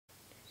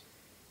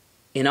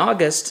In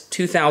August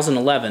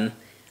 2011,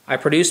 I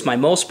produced my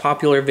most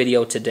popular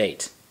video to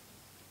date.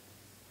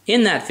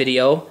 In that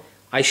video,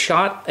 I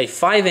shot a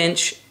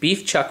 5-inch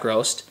beef chuck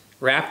roast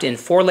wrapped in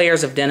 4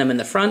 layers of denim in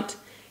the front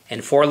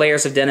and 4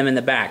 layers of denim in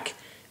the back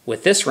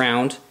with this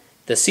round,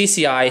 the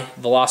CCI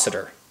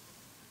Velocity.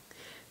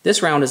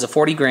 This round is a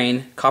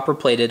 40-grain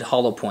copper-plated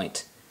hollow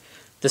point.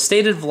 The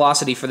stated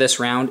velocity for this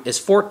round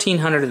is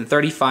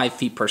 1,435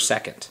 feet per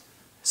second.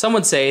 Some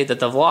would say that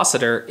the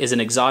Velocity is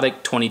an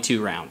exotic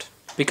 22 round.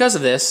 Because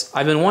of this,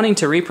 I've been wanting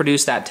to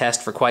reproduce that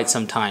test for quite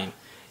some time,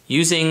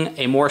 using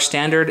a more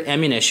standard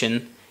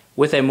ammunition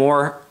with a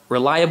more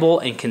reliable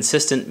and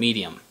consistent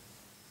medium.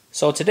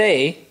 So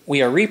today,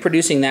 we are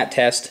reproducing that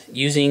test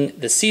using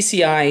the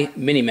CCI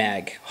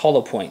Mini-Mag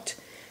hollow point.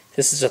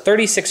 This is a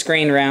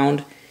 36-grain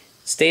round,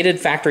 stated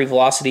factory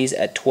velocities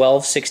at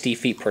 1,260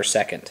 feet per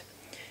second.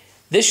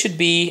 This should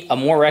be a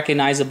more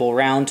recognizable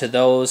round to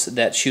those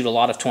that shoot a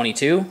lot of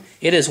 22.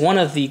 It is one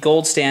of the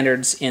gold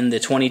standards in the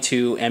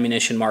 22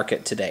 ammunition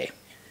market today.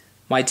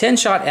 My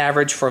 10-shot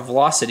average for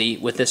velocity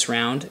with this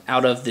round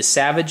out of the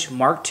Savage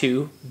Mark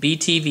II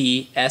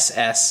BTV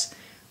SS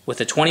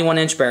with a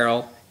 21-inch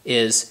barrel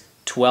is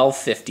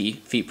 1,250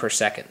 feet per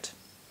second.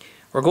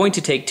 We're going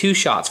to take 2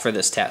 shots for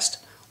this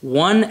test,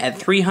 one at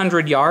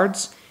 300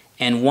 yards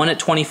and one at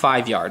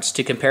 25 yards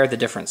to compare the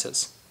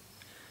differences.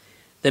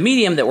 The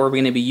medium that we're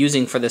going to be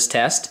using for this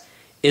test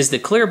is the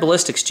Clear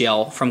Ballistics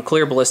gel from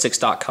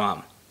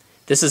clearballistics.com.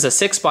 This is a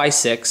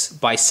 6x6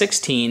 by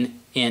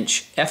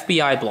 16-inch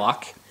FBI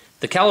block.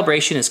 The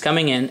calibration is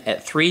coming in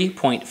at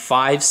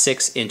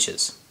 3.56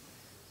 inches.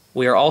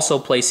 We are also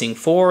placing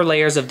 4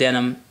 layers of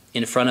denim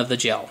in front of the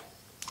gel.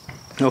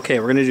 Okay,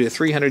 we're going to do a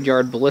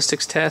 300-yard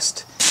ballistics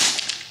test,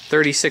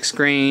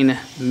 36-grain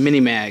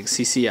Mini-Mag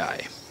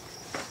CCI.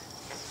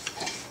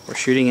 We're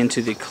shooting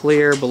into the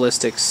Clear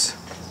Ballistics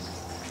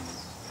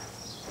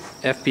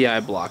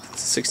FBI block.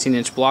 It's a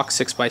 16-inch block,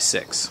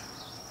 6x6.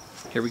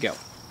 Here we go.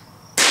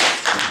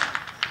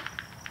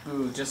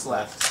 Ooh, just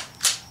left.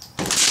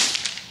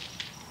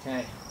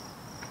 Okay.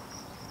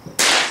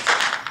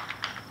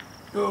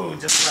 Ooh,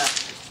 just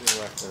left. Just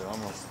left there,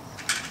 almost.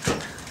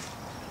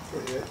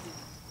 Pretty good.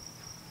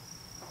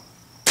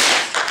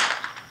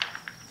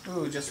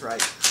 Ooh, just right.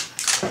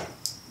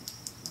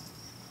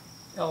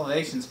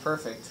 Elevation's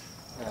perfect.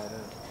 Yeah, it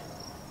is.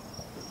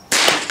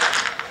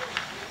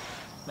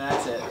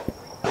 That's it.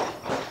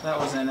 That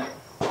was in it.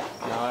 No,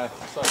 I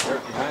saw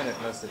dirt behind it.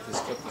 Must have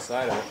just clipped the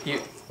side of it. You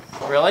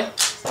really?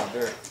 Saw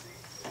dirt.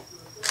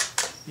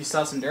 You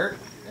saw some dirt?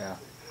 Yeah. All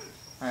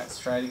right, let's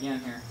try it again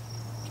here.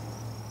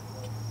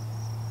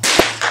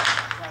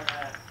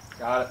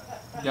 Got it.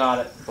 Got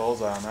it.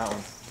 Bullseye on that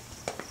one.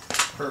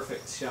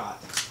 Perfect shot.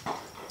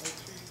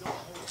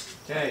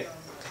 Okay.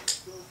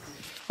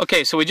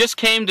 Okay, so we just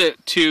came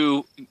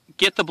to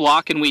get the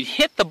block, and we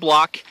hit the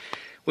block.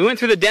 We went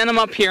through the denim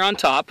up here on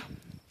top.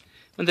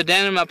 Went the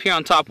denim up here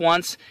on top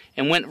once,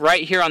 and went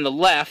right here on the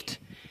left,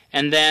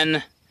 and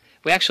then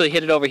we actually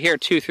hit it over here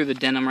too through the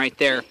denim right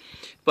there.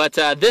 But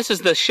this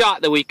is the shot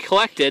that we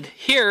collected.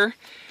 Here,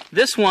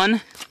 this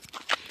one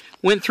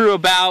went through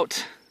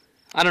about,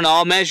 I don't know,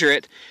 I'll measure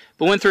it,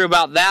 but went through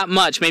about that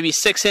much, maybe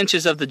 6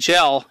 inches of the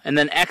gel, and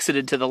then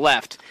exited to the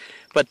left.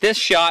 But this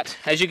shot,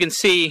 as you can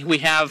see, we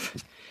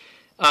have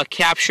a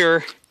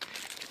capture.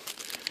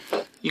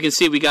 You can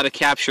see we got a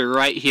capture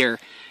right here.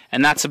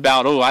 And that's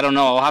about, oh, I don't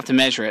know, I'll have to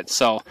measure it.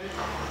 So,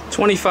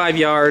 25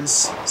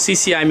 yards,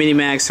 CCI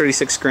Mini-Mags,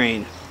 36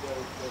 grain.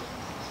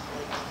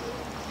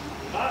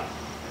 Oh,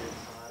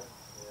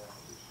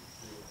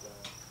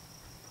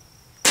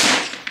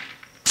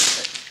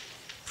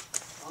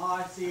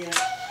 I see it.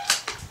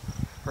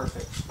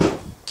 Perfect.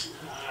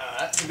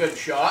 That's a good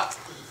shot.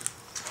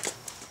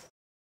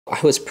 I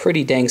was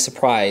pretty dang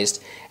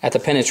surprised at the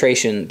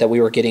penetration that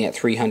we were getting at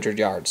 300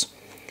 yards.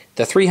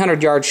 The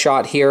 300-yard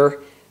shot here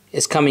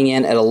is coming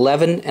in at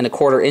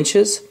 11¼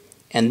 inches,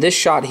 and this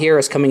shot here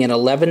is coming in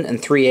 11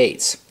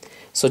 3/8.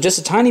 So just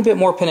a tiny bit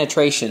more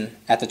penetration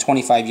at the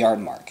 25-yard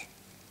mark.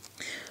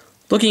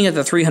 Looking at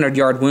the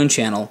 300-yard wound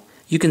channel,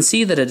 you can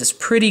see that it is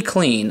pretty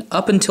clean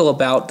up until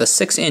about the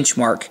 6-inch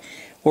mark,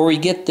 where we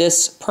get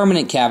this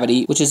permanent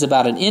cavity, which is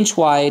about 1 inch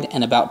wide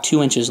and about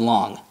 2 inches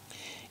long.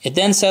 It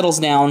then settles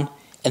down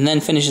and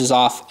then finishes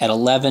off at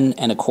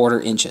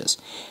 11¼ inches.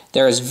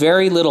 There is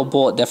very little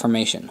bullet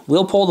deformation.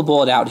 We'll pull the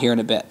bullet out here in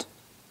a bit.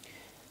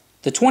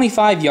 The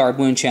 25-yard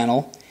wound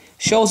channel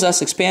shows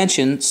us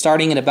expansion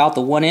starting at about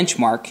the 1 inch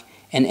mark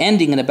and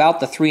ending at about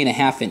the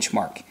 3½ inch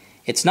mark.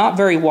 It's not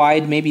very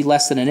wide, maybe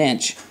less than 1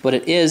 inch, but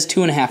it is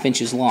 2½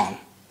 inches long.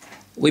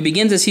 We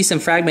begin to see some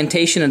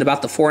fragmentation at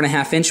about the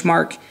 4½ inch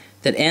mark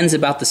that ends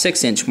about the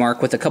 6 inch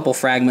mark, with a couple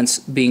fragments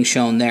being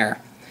shown there.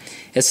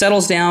 It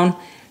settles down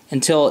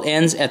until it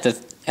ends at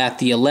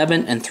the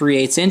 11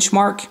 3/8 inch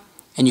mark,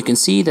 and you can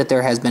see that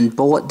there has been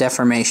bullet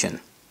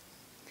deformation.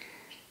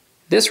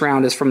 This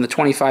round is from the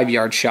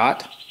 25-yard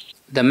shot.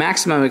 The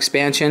maximum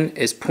expansion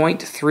is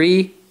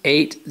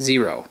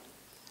 0.380.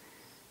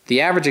 The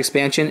average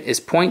expansion is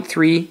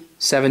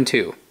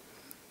 0.372.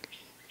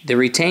 The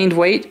retained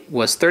weight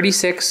was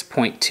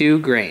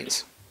 36.2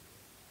 grains.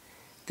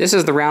 This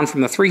is the round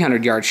from the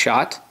 300-yard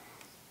shot.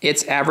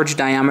 Its average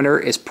diameter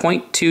is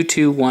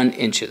 0.221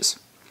 inches.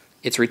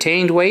 Its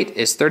retained weight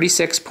is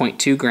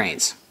 36.2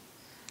 grains.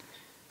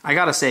 I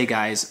gotta say,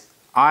 guys,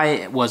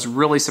 I was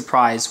really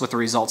surprised with the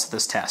results of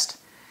this test.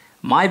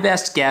 My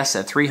best guess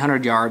at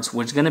 300 yards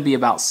was going to be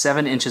about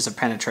 7 inches of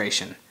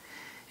penetration.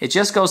 It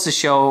just goes to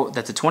show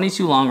that the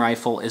 22 long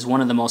rifle is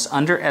one of the most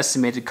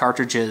underestimated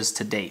cartridges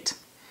to date.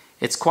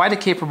 It's quite a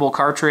capable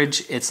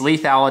cartridge, its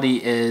lethality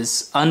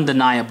is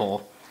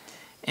undeniable,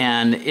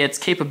 and its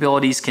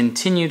capabilities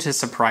continue to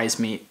surprise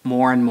me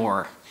more and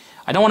more.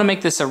 I don't want to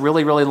make this a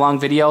really long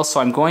video,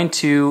 so I'm going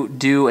to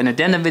do an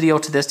addendum video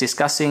to this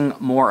discussing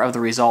more of the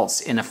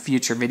results in a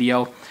future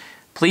video.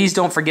 Please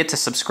don't forget to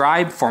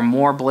subscribe for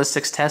more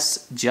ballistics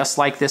tests just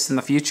like this in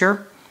the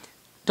future.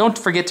 Don't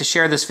forget to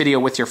share this video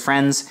with your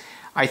friends.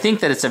 I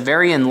think that it's a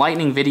very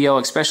enlightening video,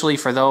 especially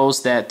for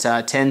those that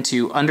tend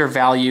to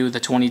undervalue the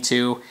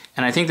 22,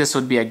 and I think this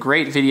would be a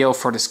great video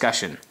for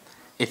discussion.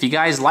 If you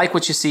guys like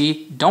what you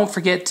see, don't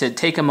forget to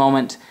take a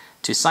moment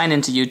to sign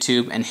into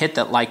YouTube and hit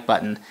that like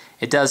button.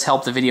 It does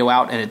help the video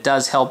out, and it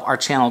does help our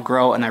channel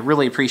grow, and I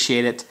really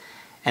appreciate it.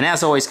 And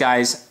as always,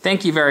 guys,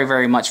 thank you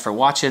very much for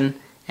watching,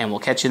 and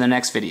we'll catch you in the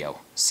next video.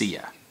 See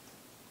ya.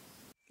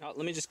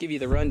 Let me just give you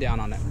the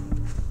rundown on it.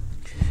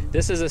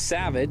 This is a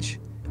Savage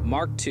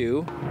Mark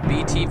II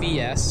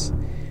BTVS.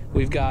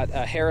 We've got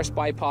a Harris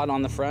bipod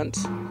on the front,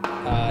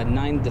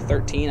 9 to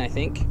 13, I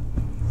think,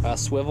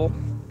 swivel,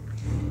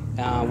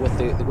 with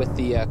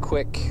the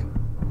quick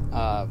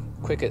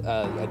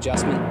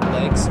adjustment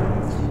legs.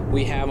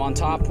 We have on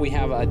top, we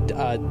have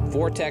a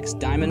Vortex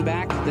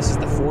Diamondback. This is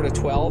the 4 to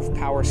 12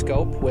 power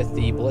scope with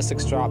the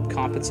ballistics drop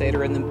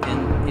compensator in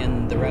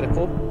the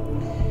reticle.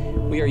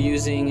 We are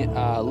using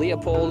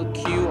Leopold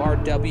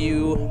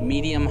QRW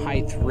medium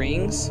height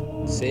rings.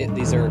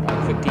 These are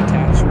quick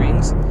detach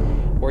rings.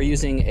 We're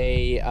using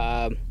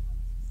an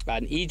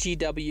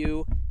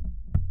EGW